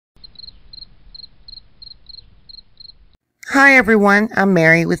Hi everyone, I'm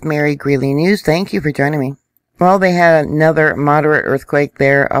Mary with Mary Greeley News. Thank you for joining me. Well, they had another moderate earthquake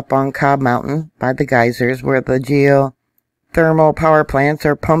there up on Cobb Mountain by the Geysers, where the geothermal power plants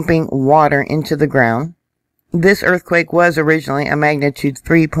are pumping water into the ground. This earthquake was originally a magnitude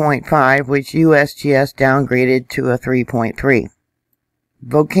 3.5, which USGS downgraded to a 3.3.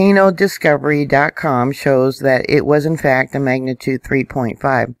 VolcanoDiscovery.com shows that it was in fact a magnitude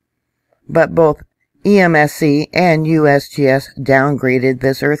 3.5, but both EMSC and USGS downgraded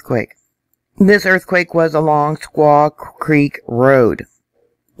this earthquake. This earthquake was along Squaw Creek Road.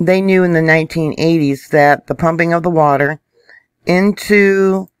 They knew in the 1980s that the pumping of the water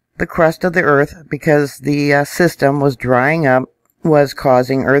into the crust of the earth, because the system was drying up, was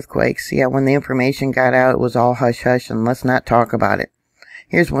causing earthquakes. Yeah, when the information got out, it was all hush hush and let's not talk about it.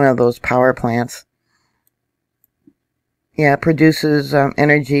 Here's one of those power plants. Yeah, it produces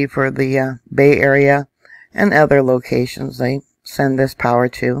energy for the Bay Area and other locations they send this power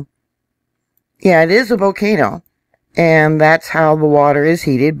to. Yeah, it is a volcano, and that's how the water is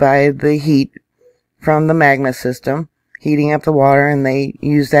heated, by the heat from the magma system, heating up the water, and they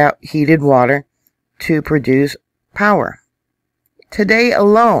use that heated water to produce power. Today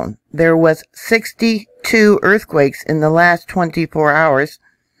alone, there was 62 earthquakes in the last 24 hours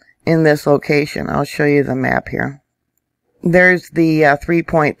in this location. I'll show you the map here. There's the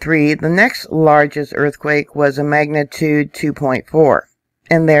 3.3. The next largest earthquake was a magnitude 2.4.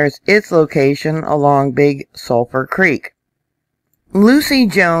 And there's its location along Big Sulphur Creek. Lucy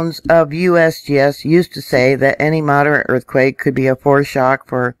Jones of USGS used to say that any moderate earthquake could be a foreshock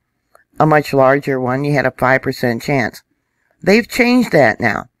for a much larger one. You had a 5% chance. They've changed that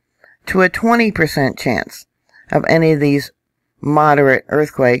now to a 20% chance of any of these moderate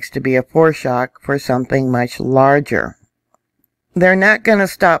earthquakes to be a foreshock for something much larger. They're not going to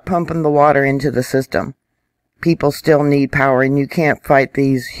stop pumping the water into the system. People still need power, and you can't fight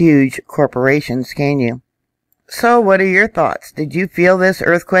these huge corporations, can you? So what are your thoughts? Did you feel this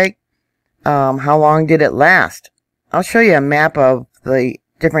earthquake? How long did it last? I'll show you a map of the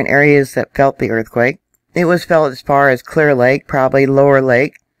different areas that felt the earthquake. It was felt as far as Clear Lake, probably Lower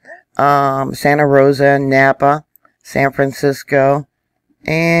Lake, Santa Rosa, Napa, San Francisco,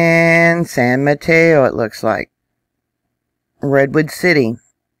 and San Mateo, it looks like. Redwood City.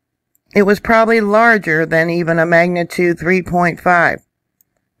 It was probably larger than even a magnitude 3.5.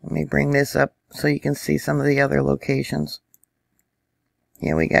 Let me bring this up so you can see some of the other locations.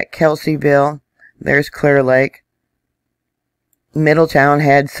 Yeah, we got Kelseyville. There's Clear Lake. Middletown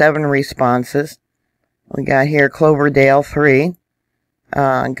had 7 responses. We got here Cloverdale 3.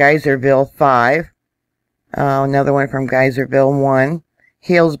 Geyserville 5. Another one from Geyserville 1.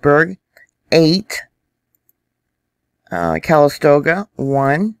 Healdsburg 8. Calistoga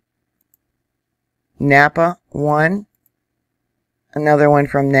 1. Napa 1. Another one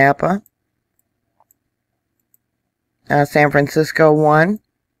from Napa. San Francisco 1.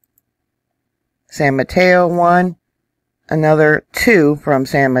 San Mateo 1. Another 2 from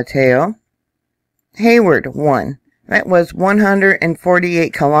San Mateo. Hayward 1. That was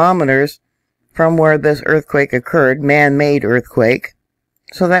 148 kilometers from where this earthquake occurred, man-made earthquake.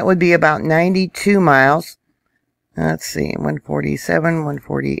 So that would be about 92 miles. Let's see, 147,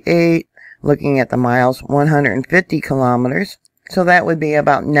 148. Looking at the miles, 150 kilometers. So that would be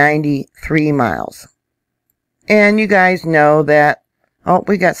about 93 miles. And you guys know that, oh,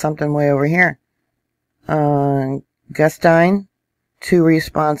 we got something way over here. Gustine, 2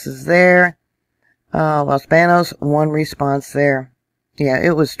 responses there. Los Banos, 1 response there. Yeah,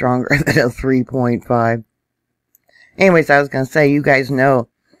 it was stronger than a 3.5. Anyways, I was going to say, you guys know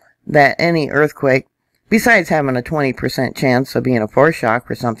that any earthquake, besides having a 20% chance of being a foreshock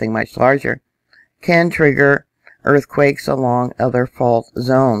for something much larger, can trigger earthquakes along other fault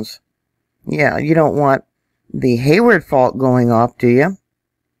zones. Yeah, you don't want the Hayward fault going off, do you?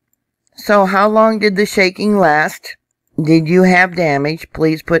 So how long did the shaking last? Did you have damage?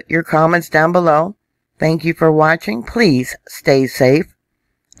 Please put your comments down below. Thank you for watching. Please stay safe,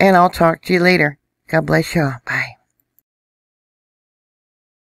 and I'll talk to you later. God bless you. Bye.